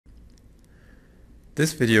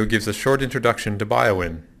This video gives a short introduction to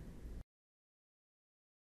BioWin.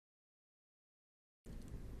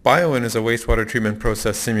 BioWin is a wastewater treatment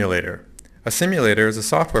process simulator. A simulator is a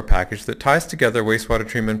software package that ties together wastewater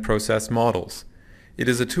treatment process models. It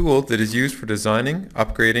is a tool that is used for designing,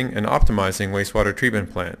 upgrading, and optimizing wastewater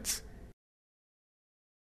treatment plants.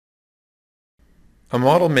 A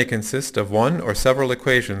model may consist of one or several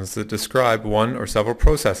equations that describe one or several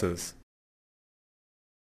processes.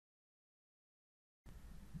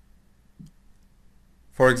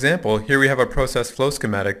 For example, here we have a process flow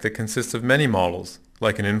schematic that consists of many models,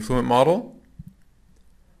 like an influent model,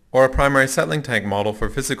 or a primary settling tank model for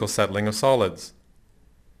physical settling of solids.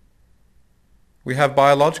 We have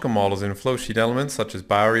biological models in flowsheet elements such as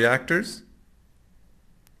bioreactors,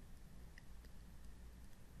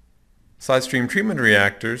 side stream treatment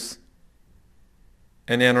reactors,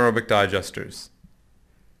 and anaerobic digesters.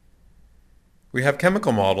 We have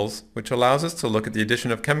chemical models, which allows us to look at the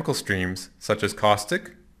addition of chemical streams such as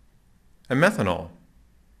caustic and methanol.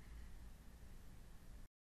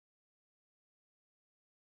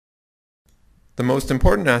 The most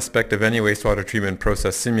important aspect of any wastewater treatment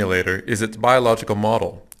process simulator is its biological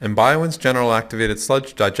model, and BioWin's General Activated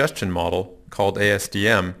Sludge Digestion model, called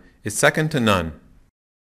ASDM, is second to none.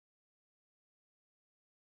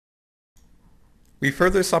 We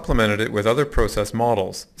further supplemented it with other process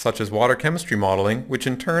models, such as water chemistry modeling, which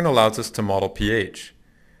in turn allows us to model pH.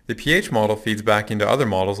 The pH model feeds back into other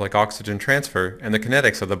models like oxygen transfer and the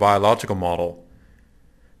kinetics of the biological model.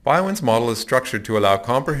 BioWin's model is structured to allow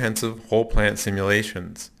comprehensive whole plant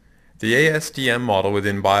simulations. The ASDM model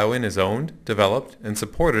within BioWin is owned, developed, and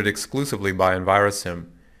supported exclusively by EnviroSim.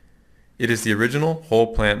 It is the original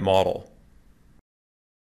whole plant model.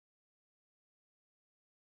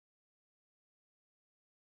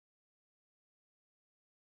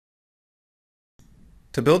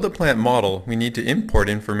 To build a plant model, we need to import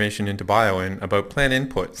information into BioWin about plant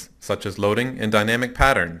inputs, such as loading and dynamic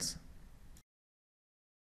patterns.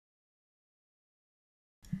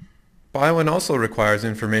 BioWin also requires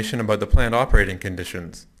information about the plant operating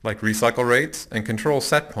conditions, like recycle rates and control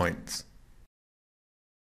set points.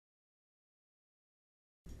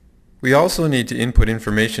 We also need to input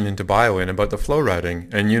information into BioWin about the flow routing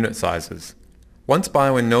and unit sizes. Once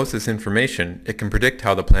BioWin knows this information, it can predict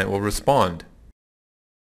how the plant will respond.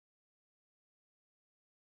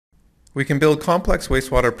 We can build complex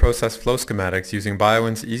wastewater process flow schematics using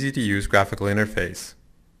BioWin's easy-to-use graphical interface.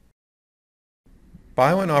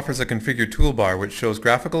 BioWin offers a configure toolbar which shows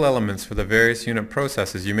graphical elements for the various unit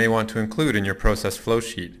processes you may want to include in your process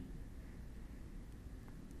flowsheet.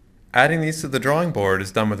 Adding these to the drawing board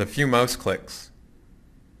is done with a few mouse clicks.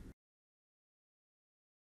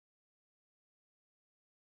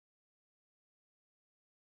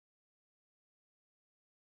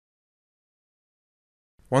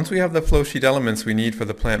 Once we have the flowsheet elements we need for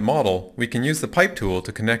the plant model, we can use the pipe tool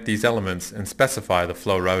to connect these elements and specify the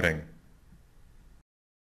flow routing.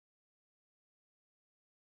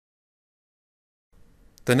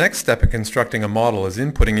 The next step in constructing a model is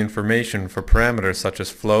inputting information for parameters such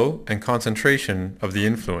as flow and concentration of the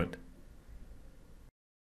influent.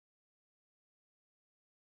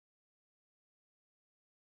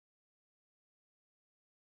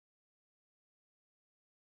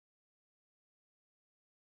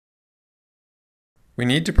 We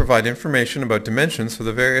need to provide information about dimensions for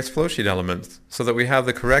the various flowsheet elements so that we have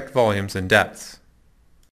the correct volumes and depths.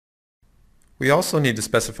 We also need to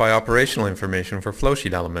specify operational information for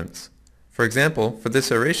flowsheet elements. For example, for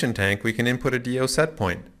this aeration tank we can input a DO set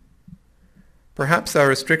point. Perhaps there are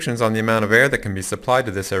restrictions on the amount of air that can be supplied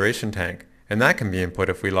to this aeration tank, and that can be input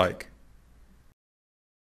if we like.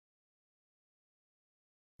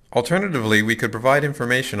 Alternatively, we could provide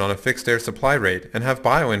information on a fixed air supply rate and have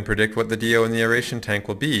BioWin predict what the DO in the aeration tank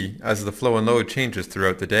will be as the flow and load changes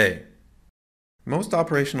throughout the day. Most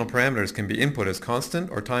operational parameters can be input as constant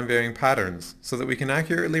or time-varying patterns so that we can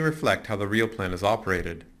accurately reflect how the real plant is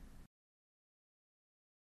operated.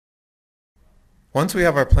 Once we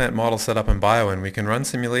have our plant model set up in BioWin, we can run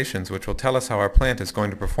simulations which will tell us how our plant is going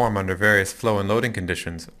to perform under various flow and loading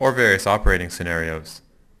conditions or various operating scenarios.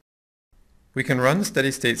 We can run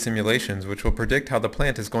steady-state simulations which will predict how the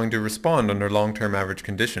plant is going to respond under long-term average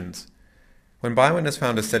conditions. When BioWin has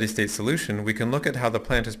found a steady-state solution, we can look at how the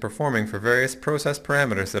plant is performing for various process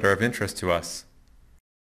parameters that are of interest to us.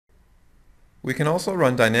 We can also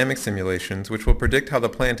run dynamic simulations which will predict how the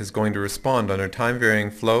plant is going to respond under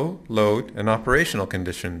time-varying flow, load, and operational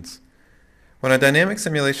conditions. When a dynamic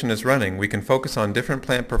simulation is running, we can focus on different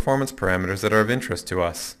plant performance parameters that are of interest to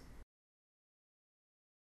us.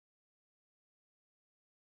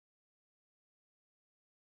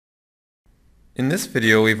 In this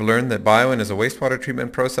video, we've learned that BioWin is a wastewater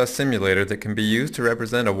treatment process simulator that can be used to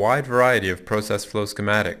represent a wide variety of process flow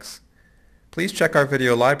schematics. Please check our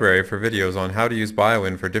video library for videos on how to use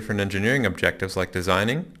BioWin for different engineering objectives like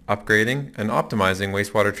designing, upgrading, and optimizing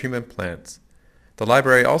wastewater treatment plants. The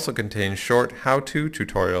library also contains short how-to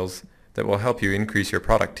tutorials that will help you increase your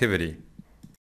productivity.